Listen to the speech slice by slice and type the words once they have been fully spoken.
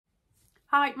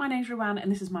Hi, my name's Ruan and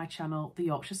this is my channel, The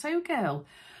Yorkshire Sew Girl.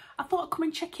 I thought I'd come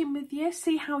and check in with you,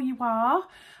 see how you are.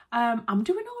 I'm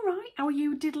doing all right. How are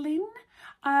you diddling?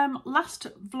 Last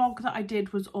vlog that I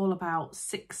did was all about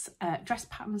 6 dress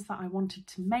patterns that I wanted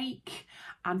to make,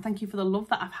 and thank you for the love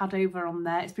that I've had over on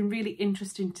there. It's been really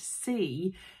interesting to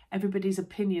see everybody's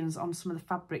opinions on some of the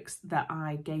fabrics that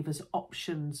I gave as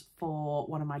options for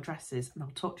one of my dresses, and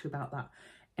I'll talk to you about that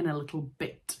in a little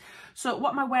bit. So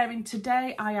what am I wearing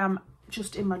today? I am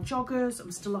just in my joggers.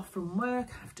 I'm still off from work.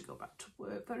 I have to go back to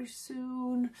work very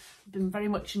soon. I've been very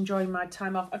much enjoying my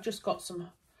time off. I've just got some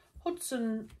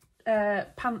Hudson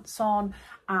pants on,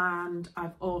 and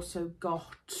I've also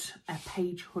got a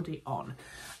Page hoodie on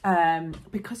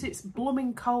because it's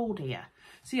blooming cold here.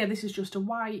 So yeah, this is just a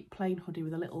white plain hoodie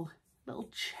with a little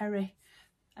cherry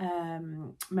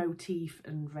motif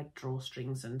and red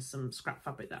drawstrings and some scrap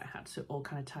fabric that I had, so it all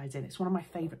kind of ties in. It's one of my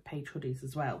favourite Page hoodies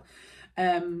as well,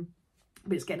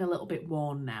 but it's getting a little bit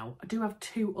worn now. I do have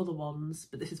 2 other ones,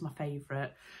 but this is my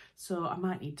favourite, so I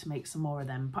might need to make some more of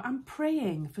them. But I'm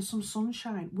praying for some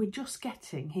sunshine. We're just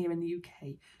getting, here in the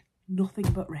UK,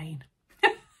 nothing but rain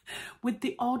with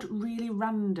the odd really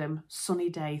random sunny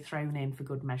day thrown in for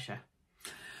good measure.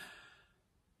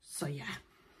 So yeah,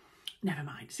 never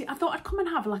mind. See, I thought I'd come and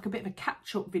have like a bit of a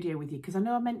catch-up video with you, because I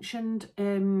know I mentioned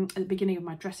at the beginning of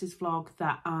my dresses vlog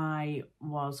that I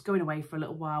was going away for a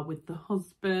little while with the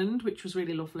husband, which was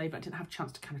really lovely, but I didn't have a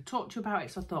chance to kind of talk to you about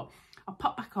it. So I thought I'll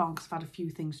pop back on because I've had a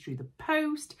few things through the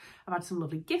post. I've had some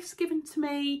lovely gifts given to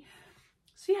me.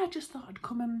 So yeah, I just thought I'd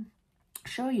come and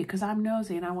show you, because I'm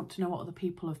nosy and I want to know what other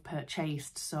people have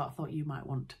purchased. So I thought you might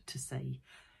want to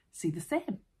see the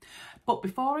same. But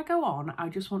before I go on, I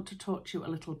just want to talk to you a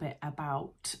little bit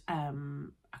about a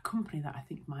company that I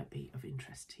think might be of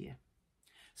interest to you.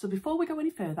 So before we go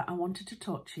any further, I wanted to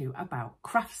talk to you about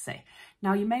Cosy.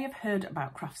 Now, you may have heard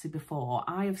about Cosy before.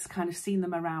 I have kind of seen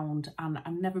them around and I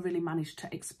never really managed to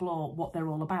explore what they're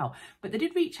all about. But they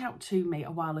did reach out to me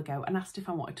a while ago and asked if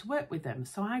I wanted to work with them.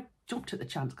 So I jumped at the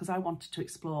chance because I wanted to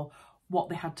explore what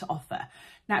they had to offer.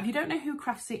 Now, if you don't know who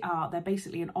Cosy are, they're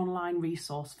basically an online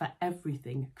resource for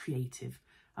everything creative.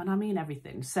 And I mean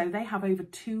everything. So they have over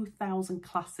 2,000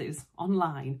 classes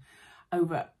online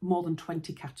over more than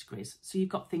 20 categories. So you've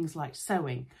got things like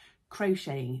sewing,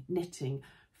 crocheting, knitting,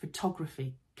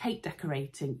 photography, cake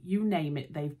decorating, you name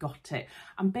it, they've got it.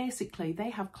 And basically they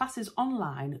have classes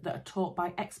online that are taught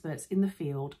by experts in the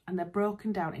field, and they're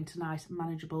broken down into nice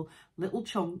manageable little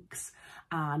chunks,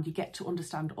 and you get to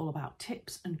understand all about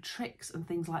tips and tricks and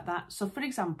things like that. So for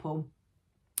example,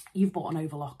 you've bought an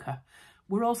overlocker.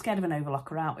 We're all scared of an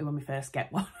overlocker, aren't we, when we first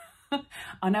get one?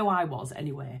 I know I was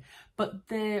anyway, but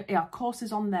there are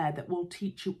courses on there that will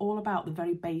teach you all about the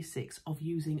very basics of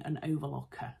using an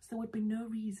overlocker. So there would be no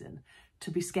reason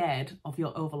to be scared of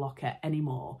your overlocker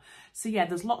anymore. So yeah,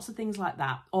 there's lots of things like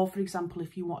that. Or for example,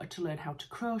 if you wanted to learn how to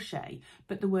crochet,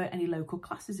 but there weren't any local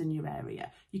classes in your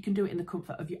area, you can do it in the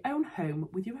comfort of your own home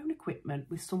with your own equipment,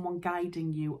 with someone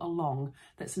guiding you along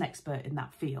that's an expert in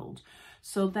that field.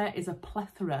 So there is a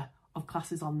plethora of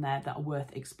classes on there that are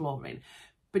worth exploring.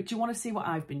 But do you want to see what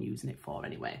I've been using it for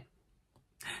anyway?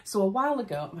 So a while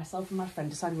ago, myself and my friend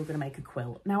decided we were going to make a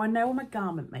quilt. Now, I know I'm a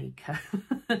garment maker,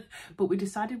 but we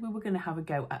decided we were going to have a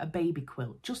go at a baby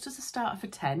quilt, just as a starter for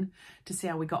 10 to see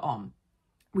how we got on.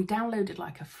 We downloaded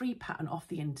like a free pattern off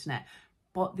the internet,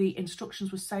 but the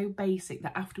instructions were so basic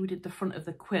that after we did the front of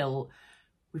the quilt,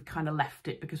 we've kind of left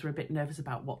it because we're a bit nervous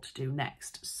about what to do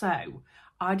next. So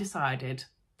I decided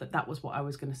that was what I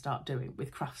was going to start doing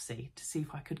with Cosy to see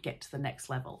if I could get to the next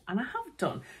level, and I have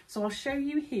done. So I'll show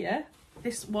you here.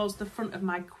 This was the front of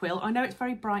my quilt. I know it's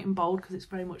very bright and bold because it's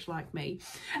very much like me,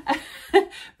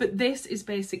 but this is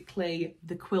basically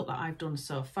the quilt that I've done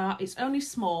so far. It's only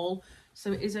small,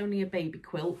 so it is only a baby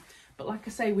quilt, but like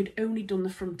I say, we'd only done the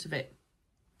front of it.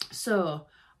 So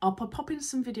I'll pop in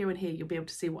some video in here, you'll be able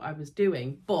to see what I was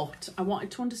doing, but I wanted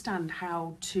to understand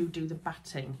how to do the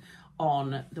batting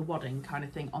on the wadding kind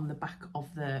of thing on the back of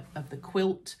the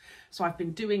quilt. So I've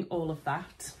been doing all of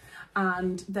that,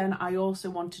 and then I also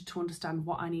wanted to understand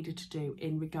what I needed to do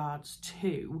in regards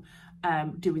to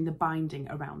doing the binding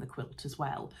around the quilt as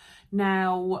well.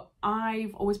 Now,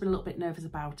 I've always been a little bit nervous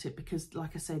about it because,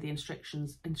 like I say, the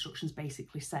instructions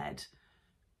basically said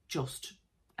just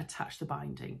attach the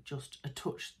binding, just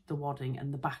touch the wadding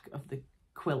and the back of the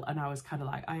quilt, and I was kind of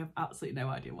like, I have absolutely no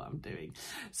idea what I'm doing.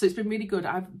 So it's been really good.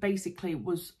 I basically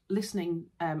was listening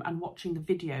and watching the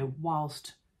video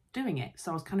whilst doing it,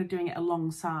 so I was kind of doing it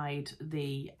alongside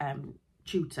the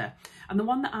tutor, and the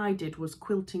one that I did was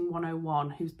Quilting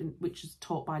 101, which is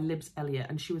taught by Libs Elliott,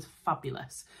 and she was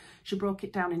fabulous. She broke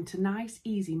it down into nice,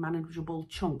 easy, manageable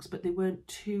chunks, but they weren't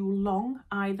too long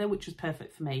either, which was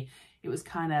perfect for me. It was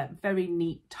kind of very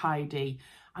neat, tidy,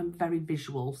 and very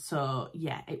visual, so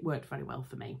yeah, it worked very well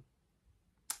for me.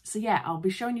 So yeah, I'll be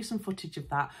showing you some footage of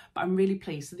that, but I'm really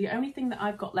pleased. So the only thing that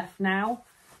I've got left now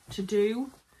to do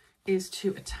is to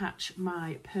attach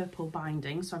my purple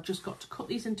binding. So I've just got to cut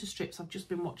these into strips. I've just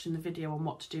been watching the video on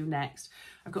what to do next.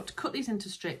 I've got to cut these into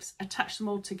strips, attach them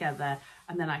all together,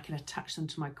 and then I can attach them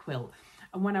to my quilt.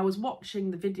 And when I was watching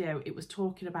the video, it was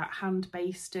talking about hand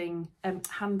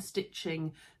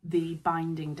stitching the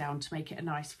binding down to make it a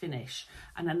nice finish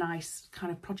and a nice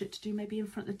kind of project to do maybe in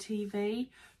front of the TV.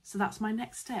 So that's my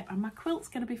next step, and my quilt's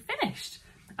going to be finished.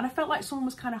 And I felt like someone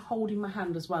was kind of holding my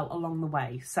hand as well along the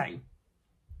way. So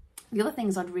the other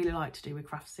things I'd really like to do with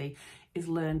Craftsy is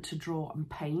learn to draw and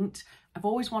paint. I've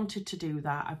always wanted to do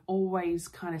that. I've always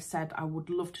kind of said I would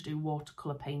love to do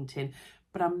watercolour painting,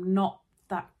 but I'm not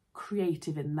that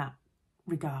creative in that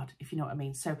regard, if you know what I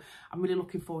mean. So I'm really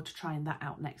looking forward to trying that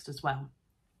out next as well.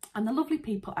 And the lovely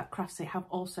people at Craftsy have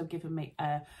also given me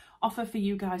a offer for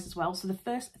you guys as well. So the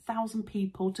first 1,000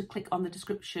 people to click on the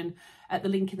description, the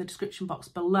link in the description box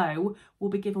below, will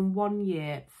be given 1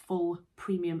 year full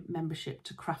premium membership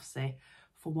to Craftsy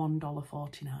for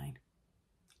 $1.49.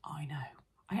 I know.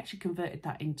 I actually converted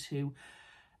that into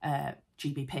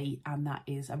GBP, and that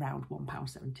is around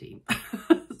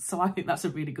 £1.17. So I think that's a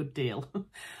really good deal.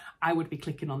 I would be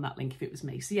clicking on that link if it was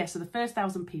me. So yeah, so the first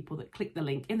 1,000 people that click the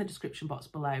link in the description box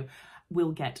below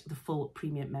will get the full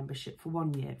premium membership for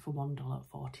 1 year for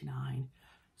 $1.49.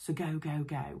 So go, go,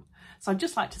 go. So I'd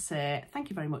just like to say thank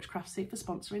you very much, Craftsy, for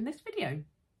sponsoring this video.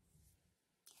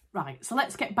 Right, so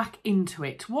let's get back into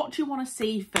it. What do you want to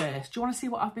see first? Do you want to see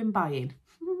what I've been buying?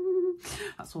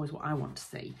 That's always what I want to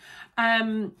see.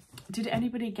 Did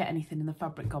anybody get anything in the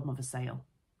Fabric Godmother sale?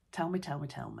 Tell me, tell me,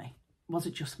 tell me. Was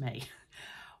it just me?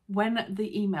 When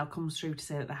the email comes through to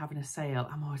say that they're having a sale,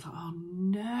 I'm always like, oh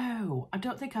no. I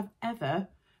don't think I've ever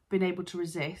been able to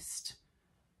resist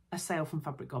a sale from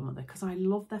Fabric Godmother because I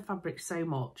love their fabric so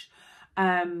much.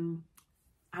 And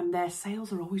their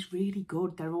sales are always really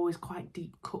good. They're always quite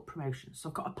deep cut promotions. So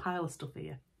I've got a pile of stuff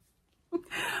here.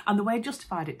 And the way I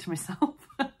justified it to myself,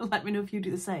 let me know if you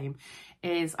do the same,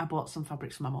 is I bought some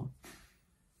fabrics for my mum.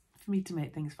 For me to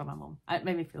make things for my mum. It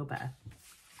made me feel better.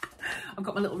 I've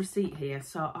got my little receipt here,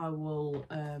 so I will,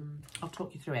 I'll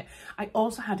talk you through it. I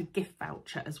also had a gift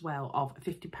voucher as well of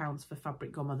 £50 for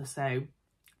Fabric Godmother, so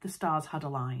the stars had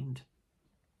aligned.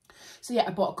 So yeah,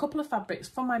 I bought a couple of fabrics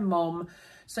for my mum.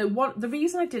 So the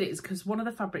reason I did it is because one of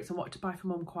the fabrics I wanted to buy for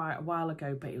mum quite a while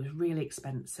ago, but it was really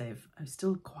expensive. It was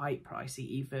still quite pricey,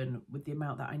 even with the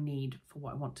amount that I need for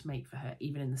what I want to make for her,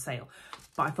 even in the sale.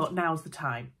 But I thought now's the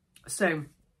time. So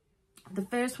the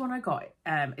first one I got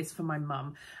is for my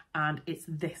mum, and it's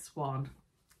this one.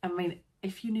 I mean,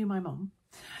 if you knew my mum,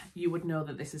 you would know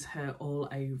that this is her all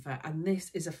over. And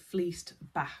this is a fleeced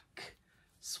back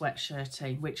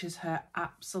sweatshirting, which is her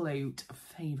absolute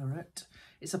favourite.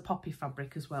 It's a poppy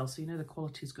fabric as well, so you know the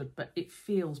quality is good, but it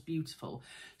feels beautiful.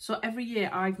 So every year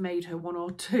I've made her 1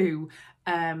 or 2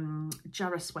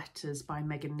 Jarrah sweaters by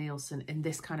Megan Nielsen in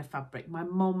this kind of fabric. My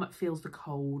mum feels the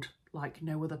cold like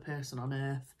no other person on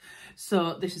earth,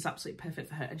 so this is absolutely perfect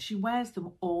for her, and she wears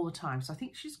them all the time. So I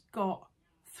think she's got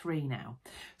 3 now.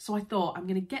 So I thought I'm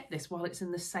going to get this while it's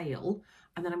in the sale,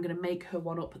 and then I'm going to make her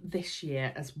one up this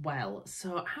year as well.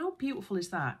 So how beautiful is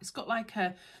that? It's got like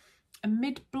a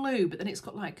mid blue, but then it's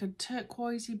got like a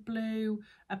turquoisey blue,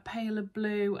 a paler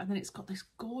blue, and then it's got this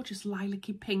gorgeous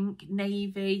lilac-y pink,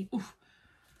 navy. Oof.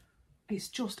 It's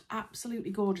just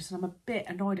absolutely gorgeous, and I'm a bit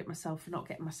annoyed at myself for not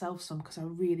getting myself some because I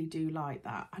really do like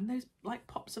that. And there's like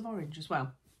pops of orange as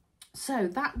well. So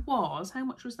that was, how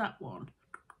much was that one?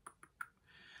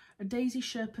 A Daisy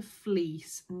Sherpa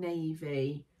fleece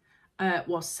navy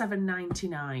was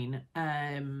 $7.99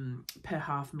 per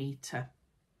half metre.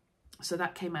 So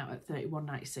that came out at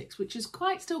 $31.96, which is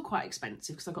still quite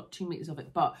expensive because I got 2 meters of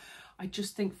it. But I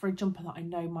just think for a jumper that I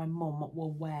know my mum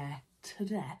will wear to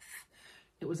death,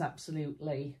 it was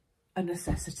absolutely a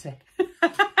necessity.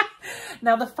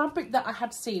 Now, the fabric that I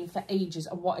had seen for ages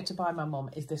and wanted to buy my mum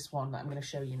is this one that I'm going to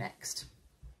show you next.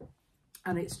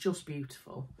 And it's just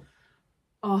beautiful.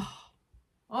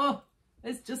 Oh,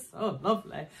 it's just so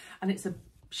lovely. And it's a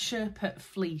Sherpa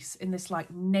fleece in this like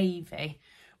navy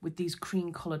with these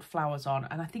cream coloured flowers on,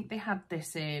 and I think they had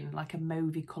this in like a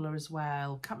mauvey colour as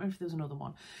well. Can't remember if there's another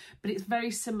one, but it's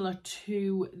very similar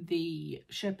to the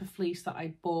Sherpa fleece that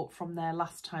I bought from there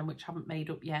last time, which I haven't made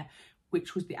up yet,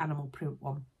 which was the animal print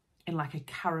one. in like a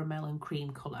caramel and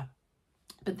cream colour.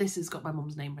 But this has got my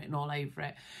mum's name written all over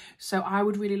it. So I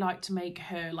would really like to make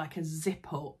her like a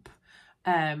zip up,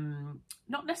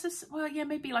 not necessarily, well, yeah,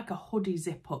 maybe like a hoodie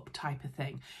zip up type of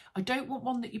thing. I don't want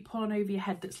one that you pull on over your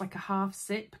head that's like a half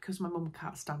zip, because my mum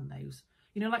can't stand those.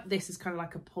 You know, like this is kind of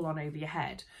like a pull on over your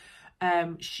head.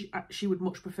 She would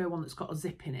much prefer one that's got a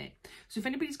zip in it. So if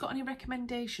anybody's got any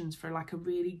recommendations for like a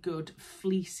really good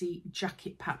fleecy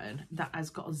jacket pattern that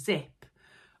has got a zip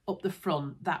up the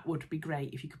front, that would be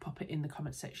great if you could pop it in the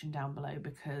comment section down below,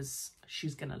 because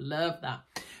she's gonna love that.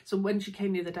 So when she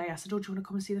came the other day, I said, oh, do you want to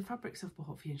come and see the fabrics I've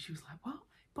bought for you? And she was like, what?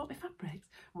 You bought me fabrics?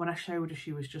 And when I showed her,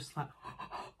 she was just like,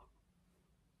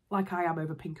 like I am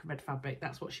over pink and red fabric.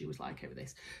 That's what she was like over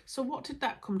this. So what did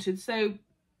that come to? So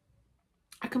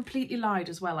I completely lied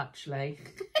as well, actually.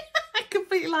 I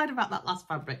completely lied about that last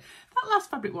fabric. That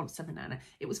last fabric was $7.99.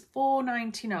 It was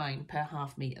 $4.99 per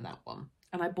half metre, that one.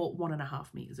 And I bought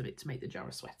 1.5 meters of it to make the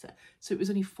Jarrah sweater. So it was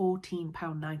only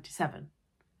 £14.97.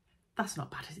 That's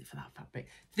not bad, is it, for that fabric?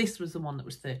 This was the one that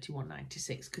was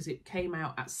 £31.96 because it came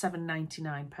out at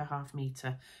 $7.99 per half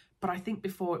metre. But I think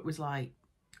before it was like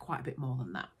quite a bit more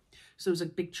than that. So there was a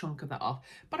big chunk of that off.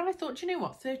 But I thought, do you know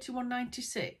what?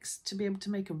 £31.96 to be able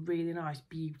to make a really nice,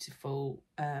 beautiful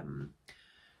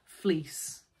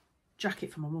fleece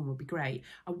jacket for my mum would be great.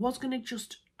 I was going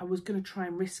to try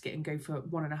and risk it and go for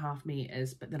 1.5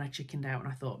 meters, but then I chickened out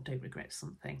and I thought, don't regret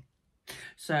something.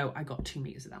 So I got 2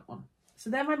 meters of that one. So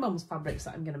they're my mum's fabrics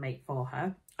that I'm going to make for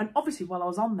her. And obviously while I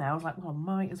was on there, I was like, well, I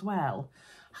might as well.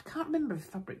 I can't remember if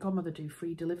Fabric Godmother do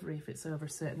free delivery if it's over a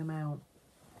certain amount.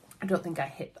 I don't think I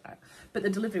hit that, but the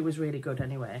delivery was really good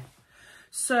anyway.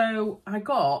 So I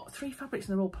got 3 fabrics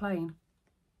and they're all plain.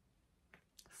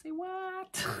 Say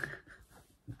what?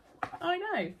 I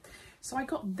know. So I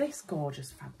got this gorgeous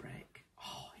fabric.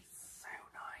 Oh, it's so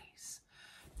nice.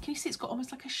 Can you see it's got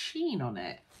almost like a sheen on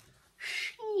it?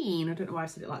 Sheen. I don't know why I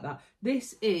said it like that.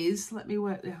 This is, let me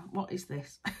work there. What is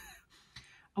this?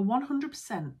 A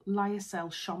 100%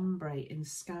 lyocell chambray in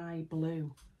sky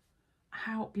blue.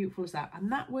 How beautiful is that?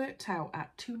 And that worked out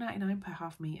at £2.99 per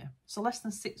half metre. So less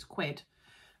than £6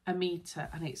 a metre,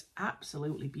 and it's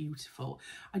absolutely beautiful.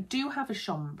 I do have a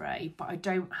chambray, but I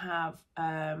don't have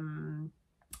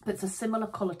that's a similar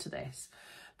colour to this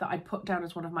that I put down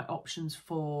as one of my options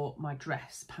for my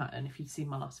dress pattern, if you'd seen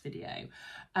my last video.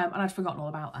 And I'd forgotten all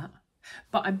about that.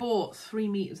 But I bought 3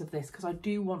 meters of this because I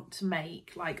do want to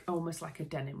make like almost like a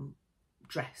denim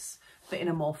dress, but in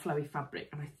a more flowy fabric.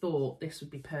 And I thought this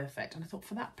would be perfect. And I thought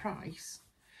for that price,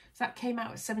 so that came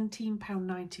out at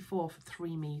 £17.94 for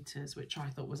 3 meters, which I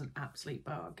thought was an absolute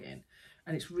bargain.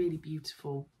 And it's really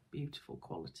beautiful, beautiful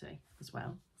quality as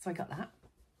well. So I got that.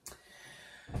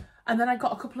 And then I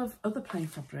got a couple of other plain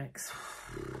fabrics.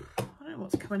 I don't know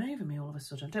what's coming over me all of a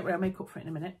sudden. Don't worry, I'll make up for it in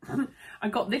a minute. I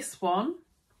got this one,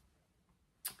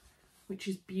 which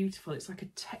is beautiful. It's like a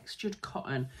textured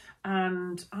cotton,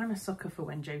 and I'm a sucker for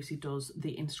when Josie does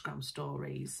the Instagram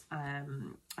stories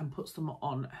and puts them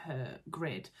on her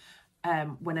grid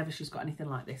whenever she's got anything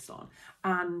like this on.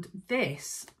 And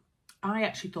this I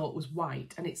actually thought was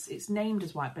white, and it's named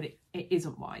as white, but it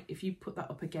isn't white. If you put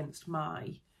that up against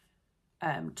my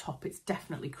top, it's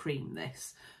definitely cream,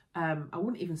 this. I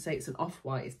wouldn't even say it's an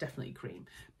off-white, it's definitely cream,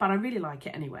 but I really like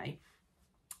it anyway.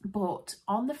 But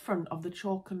on the front of the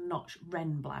chalk and notch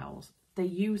Wren blouse, they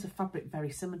use a fabric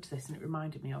very similar to this, and it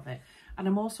reminded me of it. And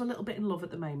I'm also a little bit in love at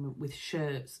the moment with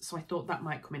shirts, so I thought that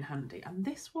might come in handy. And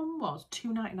this one was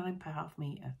 £2.99 per half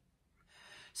metre.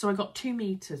 So I got 2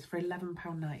 meters for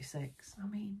 £11.96. I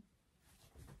mean,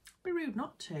 it'd be rude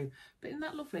not to, but isn't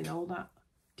that lovely, all that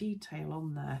detail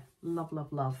on there? Love,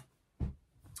 love, love.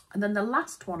 And then the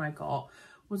last one I got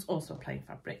was also a plain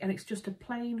fabric, and it's just a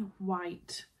plain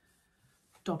white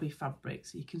dobby fabric.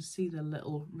 So you can see the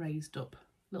little raised up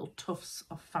little tufts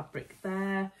of fabric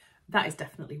there. That is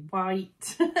definitely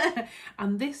white.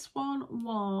 And this one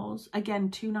was, again,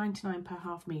 £2.99 per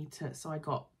half metre. So I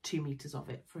got 2 meters of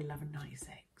it for £11.96.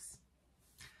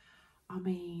 I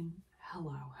mean,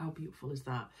 hello, how beautiful is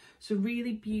that? So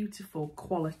really beautiful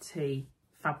quality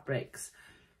fabrics.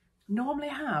 Normally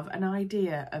I have an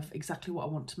idea of exactly what I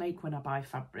want to make when I buy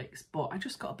fabrics, but I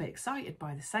just got a bit excited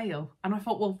by the sale. And I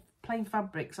thought, well, plain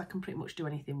fabrics I can pretty much do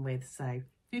anything with. So if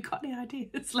you've got any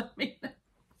ideas, let me know.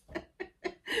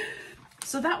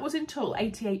 So that was in total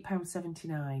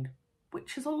 £88.79,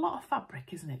 which is a lot of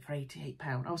fabric, isn't it, for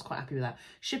 £88? I was quite happy with that.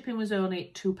 Shipping was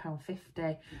only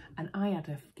 £2.50, and I had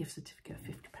a gift certificate of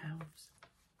 £50.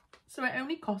 So it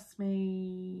only cost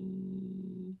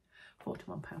me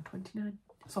 £41.29.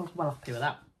 So I was well happy with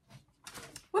that.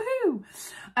 Woohoo!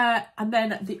 And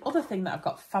then the other thing that I've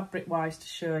got fabric wise to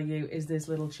show you is this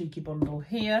little cheeky bundle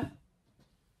here.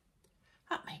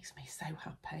 That makes me so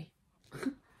happy.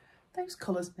 Those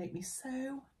colours make me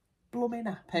so blooming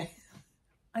happy.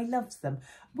 I love them,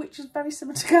 which is very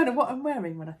similar to kind of what I'm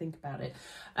wearing when I think about it.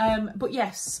 But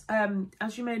yes,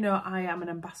 as you may know, I am an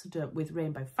ambassador with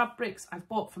Rainbow Fabrics. I've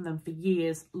bought from them for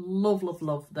years. Love, love,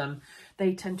 love them.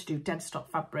 They tend to do dead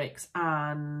stock fabrics,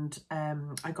 and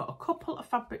I got a couple of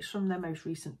fabrics from their most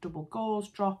recent double gauze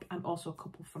drop, and also a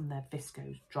couple from their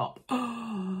viscose drop.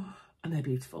 Oh, and they're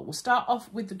beautiful. We'll start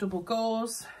off with the double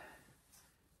gauze.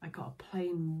 I got a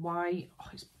plain white. Oh,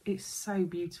 it's so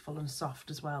beautiful and soft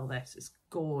as well, this. It's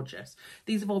gorgeous.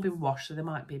 These have all been washed, so they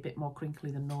might be a bit more crinkly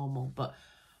than normal, but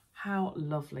how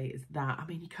lovely is that? I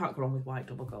mean, you can't go wrong with white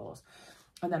double gauze.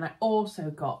 And then I also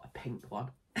got a pink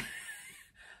one.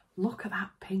 Look at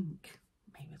that pink.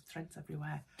 Maybe with threads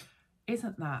everywhere.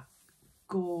 Isn't that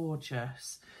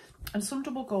gorgeous? And some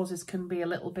double gauzes can be a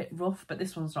little bit rough, but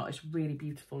this one's not. It's really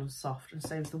beautiful and soft, and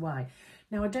so is the white.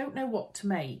 Now, I don't know what to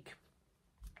make.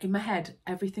 In my head,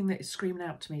 everything that is screaming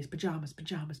out to me is pyjamas,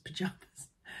 pyjamas, pyjamas.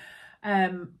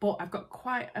 But I've got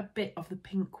quite a bit of the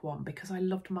pink one because I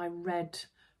loved my red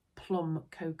plum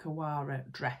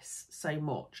Kokowara dress so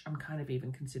much. I'm kind of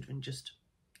even considering just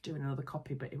doing another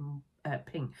copy, but in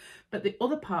pink. But the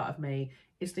other part of me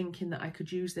is thinking that I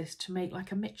could use this to make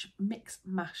like a match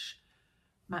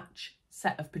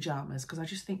set of pyjamas, because I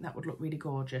just think that would look really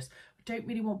gorgeous. I don't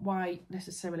really want white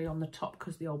necessarily on the top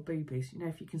because the old boobies, you know,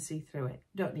 if you can see through it.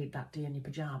 You don't need that, do you, in your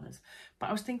pyjamas? But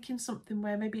I was thinking something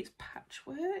where maybe it's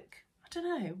patchwork. I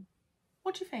don't know.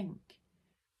 What do you think?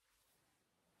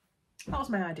 That was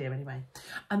my idea anyway.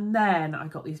 And then I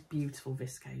got these beautiful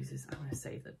viscoses. I'm going to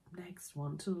save the next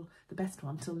one till the best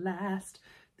one till last.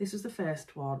 This was the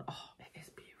first one. Oh, it is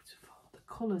beautiful. The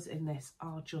colours in this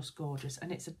are just gorgeous,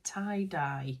 and it's a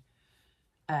tie-dye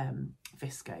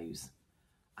viscose,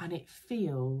 and it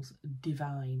feels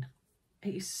divine.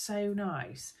 It is so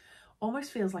nice.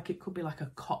 Almost feels like it could be like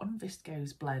a cotton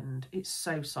viscose blend. It's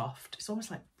so soft. It's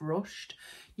almost like brushed.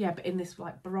 Yeah, but in this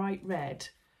like bright red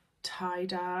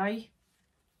tie-dye.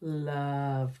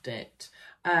 Loved it.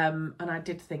 And I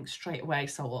did think straight away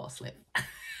saltwater slip.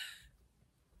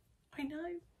 I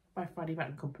know, by Friday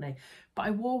Rat & Company. But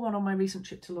I wore one on my recent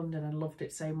trip to London and loved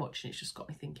it so much, and it's just got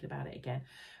me thinking about it again.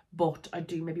 But I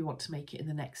do maybe want to make it in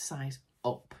the next size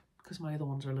up, because my other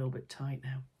ones are a little bit tight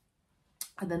now.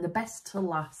 And then the best to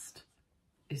last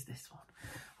is this one.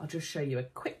 I'll just show you a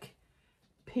quick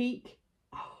peek.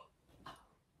 Oh,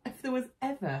 if there was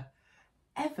ever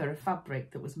a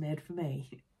fabric that was made for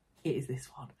me, it is this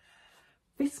one.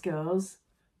 Viscose,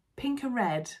 pink and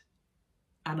red,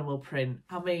 animal print.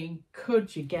 I mean,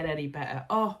 could you get any better?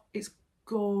 Oh, it's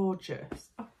gorgeous.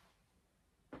 Oh,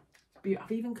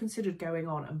 I've even considered going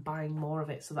on and buying more of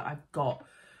it so that I've got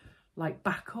like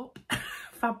backup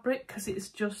fabric, because it's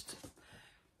just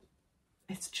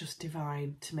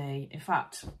divine to me. In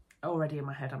fact, already in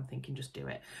my head I'm thinking just do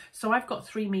it. So I've got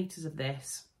 3 meters of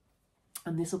this,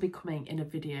 and this will be coming in a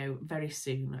video very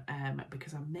soon,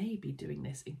 because I may be doing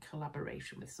this in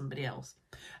collaboration with somebody else.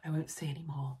 I won't say any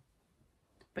more.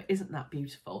 But isn't that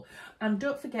beautiful? And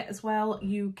don't forget as well,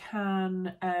 you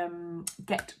can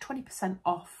get 20%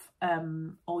 off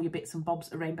all your bits and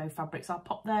bobs at Rainbow Fabrics. I'll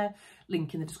pop their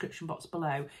link in the description box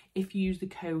below if you use the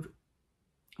code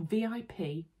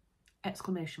VIP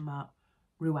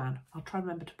Ruan. I'll try and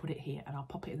remember to put it here, and I'll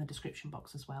pop it in the description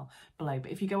box as well below.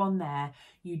 But if you go on there,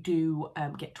 you do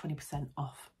get 20%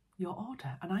 off your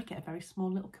order, and I get a very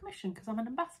small little commission because I'm an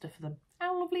ambassador for them.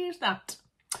 How lovely is that?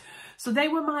 So they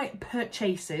were my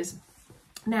purchases.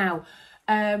 Now,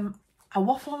 I'll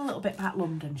waffle on a little bit about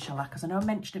London, shall I? Because I know I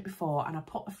mentioned it before, and I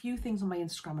put a few things on my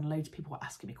Instagram and loads of people were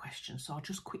asking me questions. So I'll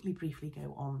just briefly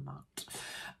go on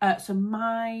that. So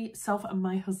myself and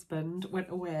my husband went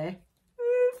away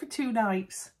for 2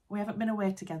 nights. We haven't been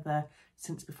away together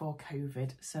since before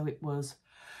COVID. So it was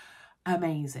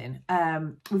amazing.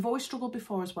 We've always struggled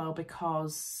before as well,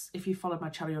 because if you followed my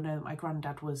channel, you'll know that my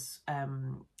granddad was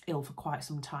ill for quite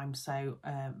some time, so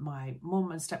my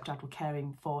mum and stepdad were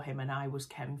caring for him, and I was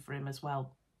caring for him as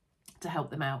well to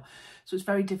help them out. So it's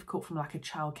very difficult from like a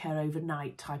childcare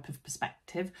overnight type of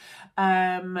perspective.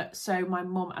 So my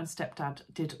mum and stepdad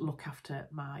did look after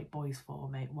my boys for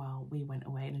me while we went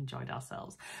away and enjoyed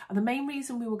ourselves. And the main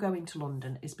reason we were going to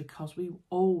London is because we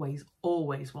always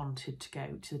wanted to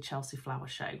go to the Chelsea Flower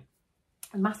Show.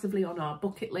 Massively on our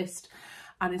bucket list.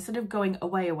 And instead of going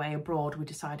away abroad, we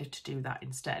decided to do that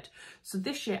instead. So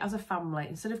this year, as a family,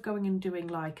 instead of going and doing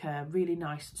like a really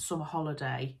nice summer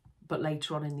holiday, but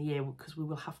later on in the year, because we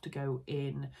will have to go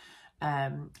in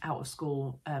out of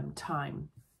school time,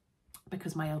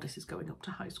 because my eldest is going up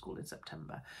to high school in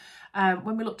September.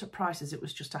 When we looked at prices, it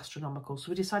was just astronomical.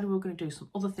 So we decided we were going to do some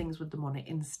other things with the money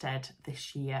instead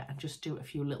this year and just do a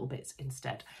few little bits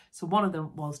instead. So one of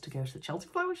them was to go to the Chelsea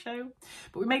Flower Show,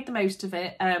 but we made the most of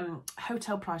it.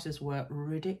 Hotel prices were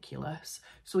ridiculous.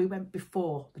 So we went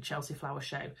before the Chelsea Flower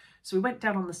Show. So we went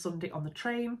down on the Sunday on the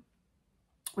train.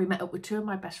 We met up with two of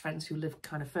my best friends who live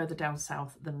kind of further down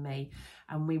south than me.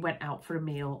 And we went out for a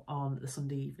meal on the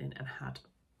Sunday evening and had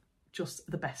just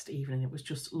the best evening. It was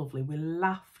just lovely. We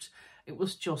laughed. It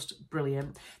was just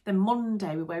brilliant. Then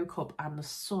Monday we woke up and the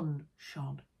sun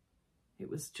shone. It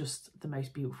was just the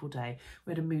most beautiful day.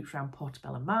 We had a mooch around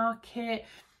Portobello Market.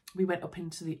 We went up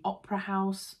into the Opera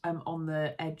House on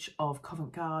the edge of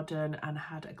Covent Garden and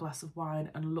had a glass of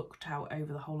wine and looked out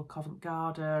over the whole of Covent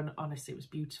Garden. Honestly, it was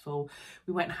beautiful.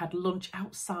 We went and had lunch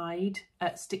outside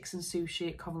at Sticks and Sushi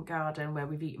at Covent Garden, where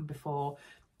we've eaten before.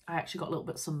 I actually got a little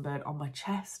bit sunburned on my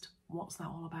chest. What's that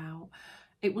all about?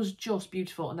 It was just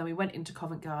beautiful. And then we went into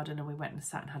Covent Garden and we went and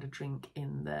sat and had a drink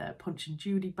in the Punch and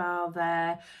Judy bar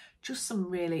there. Just some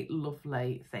really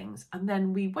lovely things. And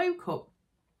then we woke up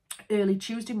early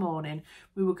Tuesday morning.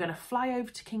 We were going to fly over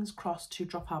to King's Cross to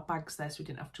drop our bags there so we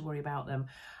didn't have to worry about them.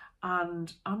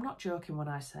 And I'm not joking when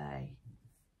I say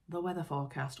the weather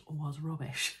forecast was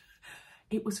rubbish.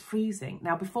 It was freezing.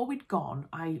 Now, before we'd gone,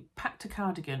 I packed a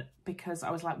cardigan because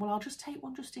I was like, well, I'll just take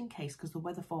one just in case, because the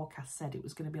weather forecast said it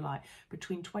was going to be like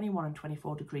between 21 and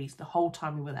 24 degrees the whole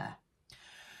time we were there.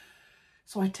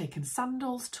 So I'd taken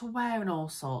sandals to wear and all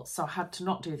sorts. So I had to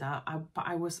not do that. But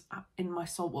I was in my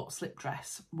saltwater slip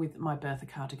dress with my Bertha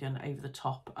cardigan over the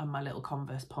top and my little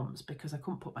Converse pumps because I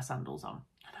couldn't put my sandals on.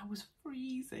 And I was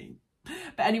freezing.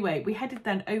 But anyway, we headed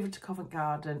then over to Covent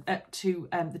Garden, to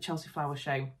the Chelsea Flower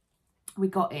Show. We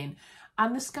got in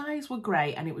and the skies were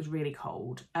grey and it was really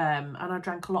cold, and I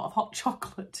drank a lot of hot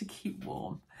chocolate to keep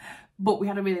warm, but we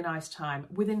had a really nice time.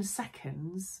 Within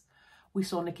seconds we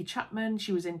saw Nikki Chapman.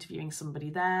 She was interviewing somebody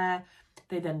there.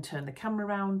 They then turned the camera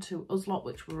around to us lot,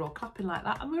 which we were all clapping like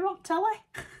that, and we were on telly.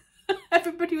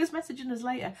 Everybody was messaging us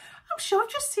later, I'm sure I've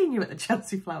just seen you at the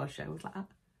Chelsea Flower Show. I was like,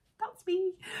 that's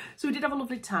me. So we did have a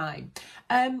lovely time.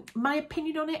 My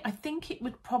opinion on it, I think it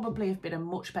would probably have been a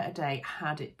much better day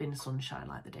had it been sunshine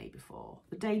like the day before.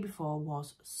 The day before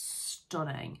was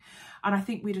stunning, and I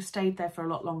think we'd have stayed there for a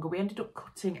lot longer. We ended up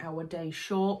cutting our day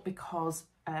short because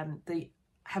the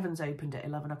heavens opened at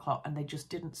 11 o'clock and they just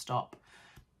didn't stop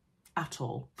at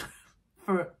all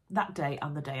for that day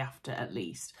and the day after at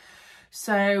least.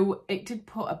 So it did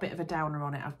put a bit of a downer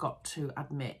on it, I've got to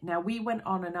admit. Now, we went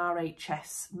on an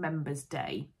RHS members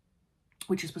day,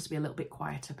 which is supposed to be a little bit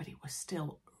quieter, but it was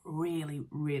still really,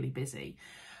 really busy.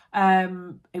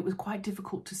 It was quite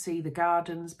difficult to see the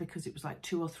gardens because it was like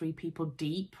 2 or 3 people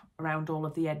deep around all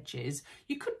of the edges.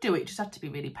 You could do it, just had to be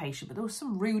really patient, but there were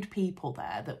some rude people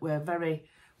there that were very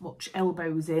much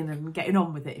elbows in and getting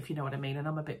on with it, if you know what I mean. And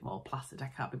I'm a bit more placid,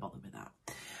 I can't be bothered with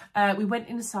that. We went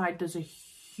inside. There's a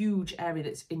huge area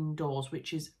that's indoors,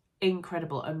 which is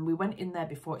incredible, and we went in there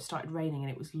before it started raining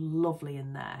and it was lovely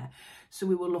in there. So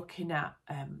we were looking at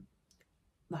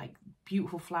like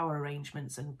beautiful flower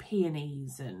arrangements and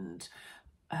peonies and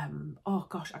oh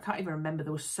gosh, I can't even remember,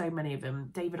 there were so many of them.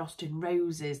 David Austin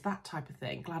roses, that type of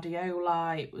thing,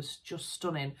 gladioli. It was just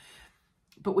stunning.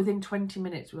 But within 20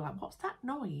 minutes we were like, what's that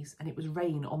noise? And it was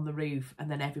rain on the roof,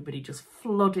 and then everybody just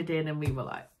flooded in and we were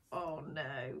like, oh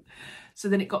no. So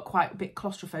then it got quite a bit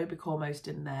claustrophobic almost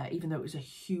in there, even though it was a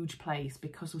huge place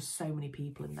because there was so many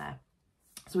people in there.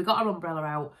 So we got our umbrella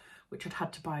out, which I'd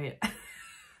had to buy it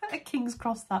at King's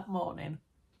Cross that morning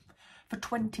for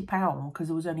 £20 because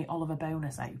there was only Oliver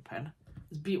Bonus open.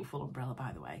 It's a beautiful umbrella,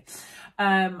 by the way.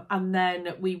 And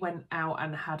then we went out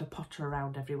and had a potter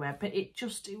around everywhere, but it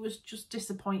was just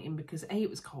disappointing because A, it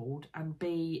was cold, and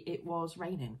B, it was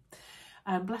raining.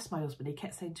 Bless my husband, he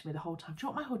kept saying to me the whole time, do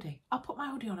you want my hoodie? I'll put my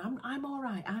hoodie on, I'm all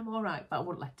right, but I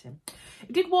wouldn't let him.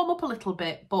 It did warm up a little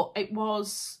bit, but it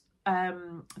was,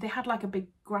 they had like a big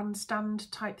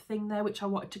grandstand type thing there, which I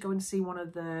wanted to go and see one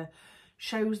of the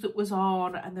shows that was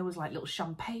on, and there was like little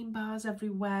champagne bars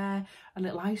everywhere and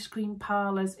little ice cream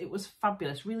parlours. It was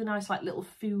fabulous, really nice, like little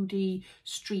foodie,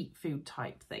 street food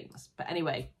type things. But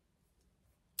anyway,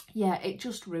 yeah, it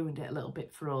just ruined it a little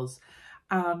bit for us.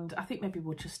 And I think maybe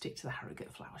we'll just stick to the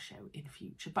Harrogate Flower Show in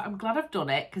future. But I'm glad I've done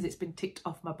it because it's been ticked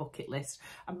off my bucket list.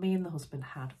 And me and the husband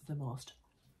had the most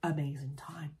amazing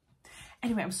time.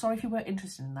 Anyway, I'm sorry if you weren't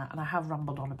interested in that, and I have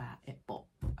rambled on about it, but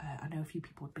I know a few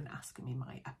people have been asking me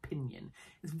my opinion.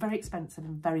 It's very expensive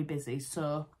and very busy,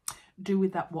 so do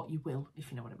with that what you will, if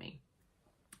you know what I mean.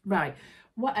 Right,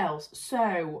 what else?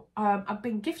 So I've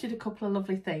been gifted a couple of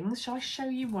lovely things. Shall I show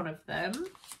you one of them?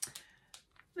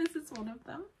 This is one of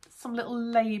them. Some little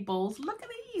labels. Look at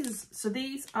these. So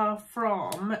these are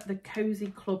from the Cosy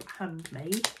Club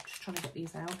Handmade. Just trying to get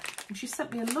these out. And she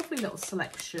sent me a lovely little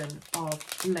selection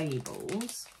of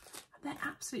labels. And they're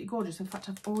absolutely gorgeous. In fact,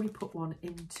 I've already put one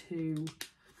into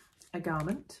a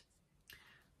garment.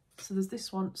 So there's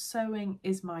this one. Sewing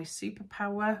is my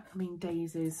superpower. I mean,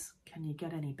 daisies, can you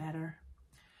get any better?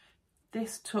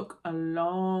 This took a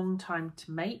long time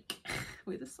to make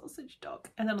with a sausage dog.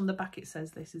 And then on the back it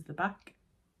says this is the back.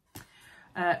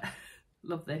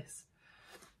 Love this.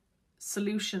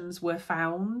 Solutions were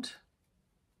found.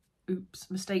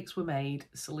 Oops, mistakes were made.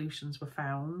 Solutions were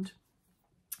found.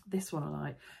 This one I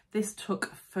like. This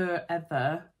took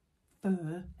forever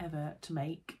to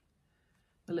make.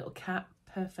 The little cat,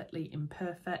 perfectly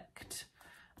imperfect.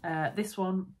 This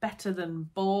one, better than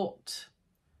bought.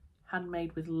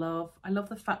 Handmade with love. I love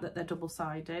the fact that they're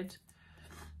double-sided.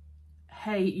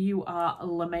 Hey, you are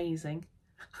amazing.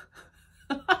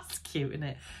 That's cute, isn't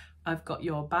it? I've got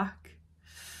your back.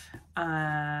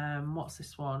 What's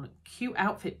this one? Cute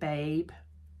outfit, babe.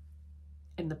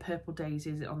 In the purple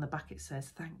daisies, on the back it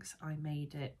says, thanks, I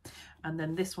made it. And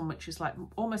then this one, which is like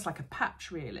almost like a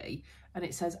patch, really. And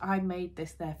it says, I made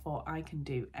this, therefore I can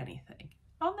do anything.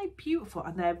 Aren't they beautiful?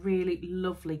 And they're really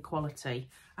lovely quality,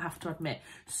 I have to admit.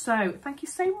 So thank you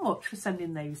so much for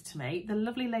sending those to me. The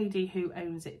lovely lady who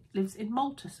owns it lives in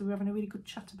Malta, so we're having a really good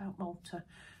chat about Malta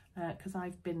because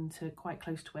I've been to quite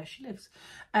close to where she lives.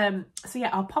 So yeah,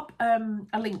 I'll pop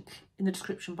a link in the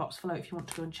description box below if you want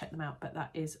to go and check them out. But that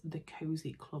is the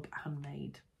Cosy Club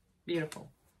Handmade.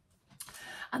 Beautiful.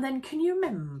 And then can you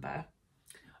remember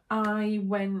I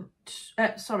went,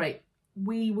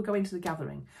 we were going to the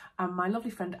gathering and my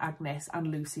lovely friend Agnes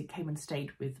and Lucy came and stayed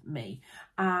with me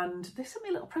and they sent me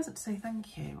a little present to say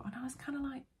thank you, and I was kind of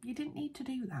like, you didn't need to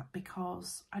do that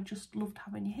because I just loved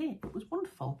having you here. It was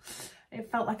wonderful.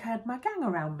 It felt like I had my gang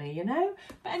around me, you know.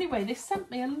 But anyway, they sent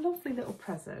me a lovely little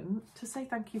present to say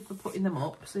thank you for putting them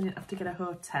up so I didn't have to get a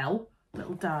hotel.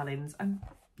 Little darlings, and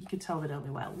you can tell they know me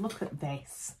well. Look at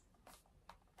this.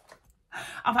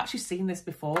 I've actually seen this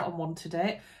before and wanted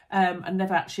it and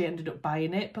never actually ended up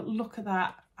buying it, but look at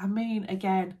that. I mean,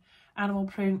 again, animal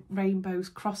print, rainbows,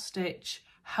 cross stitch.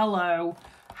 Hello,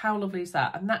 how lovely is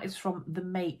that? And that is from the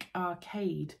Make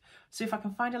Arcade. So if I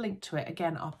can find a link to it,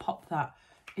 again, I'll pop that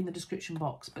in the description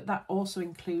box, but that also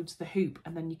includes the hoop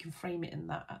and then you can frame it in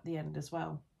that at the end as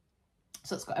well.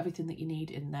 So it's got everything that you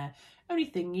need in there. Only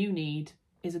thing you need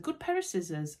is a good pair of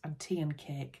scissors and tea and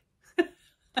cake.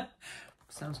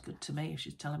 Sounds good to me. If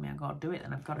she's telling me I've got to do it,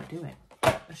 then I've got to do it.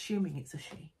 Assuming it's a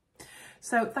she.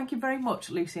 So thank you very much,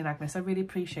 Lucy and Agnes. I really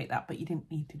appreciate that, but you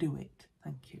didn't need to do it.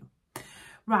 Thank you.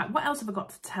 Right, what else have I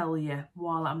got to tell you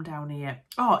while I'm down here?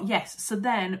 Oh, yes. So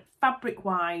then,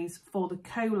 fabric-wise, for the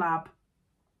collab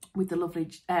with the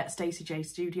lovely Stacey J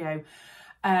Studio,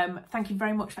 thank you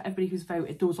very much for everybody who's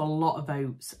voted. There was a lot of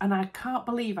votes. And I can't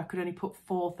believe I could only put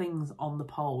 4 things on the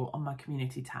poll on my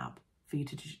community tab for you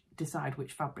to decide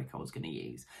which fabric I was going to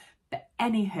use. But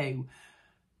anywho,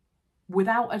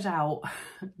 without a doubt,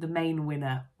 the main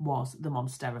winner was the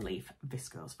Monstera Leaf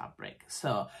viscose fabric.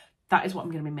 So that is what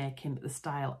I'm going to be making the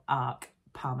Style Arc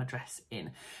Parma dress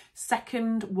in.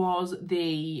 Second was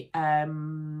the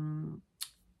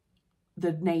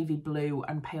navy blue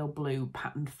and pale blue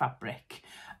patterned fabric.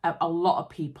 A lot of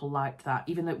people liked that,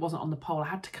 even though it wasn't on the poll. I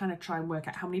had to kind of try and work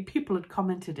out how many people had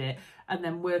commented it and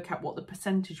then work out what the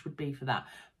percentage would be for that.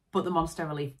 But the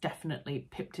Monstera Leaf definitely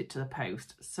pipped it to the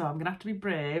post. So I'm going to have to be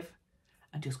brave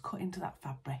and just cut into that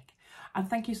fabric. And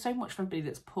thank you so much for everybody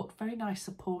that's put very nice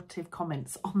supportive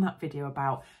comments on that video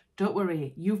about, don't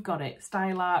worry, you've got it.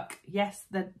 Style Arc, yes,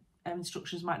 the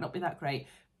instructions might not be that great,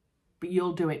 but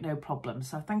you'll do it, no problem.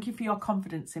 So thank you for your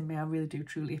confidence in me. I really do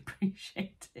truly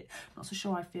appreciate it. Not so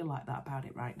sure I feel like that about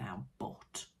it right now,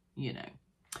 but, you know.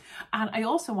 And I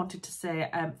also wanted to say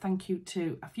thank you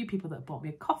to a few people that bought me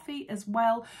a coffee as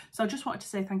well. So I just wanted to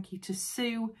say thank you to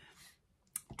Sue,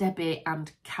 Debbie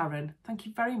and Karen. Thank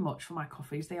you very much for my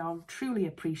coffees. They are truly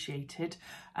appreciated.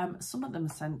 Some of them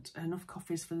sent enough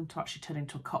coffees for them to actually turn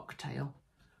into a cocktail.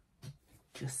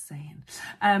 Just saying.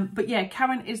 But yeah,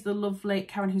 Karen is the lovely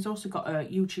Karen who's also got a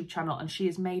YouTube channel, and she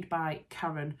is made by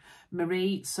Karen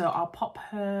Marie. So I'll pop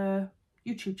her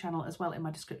YouTube channel as well in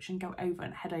my description. Go over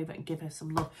and head over and give her some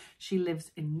love. She lives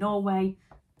in Norway.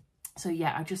 So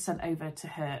yeah, I just sent over to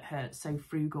her So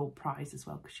Frugal prize as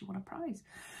well, because she won a prize,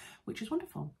 which is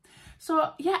wonderful.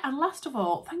 So yeah, and last of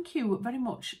all, thank you very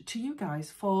much to you guys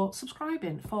for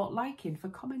subscribing, for liking, for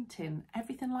commenting.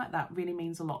 Everything like that really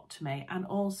means a lot to me, and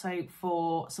also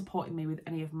for supporting me with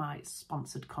any of my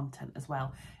sponsored content as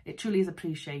well. It truly is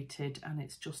appreciated, and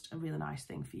it's just a really nice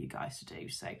thing for you guys to do.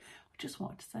 So I just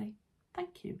wanted to say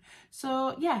thank you.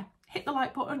 So yeah, hit the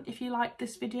like button if you like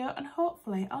this video, and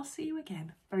hopefully I'll see you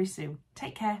again very soon.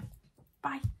 Take care.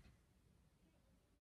 Bye.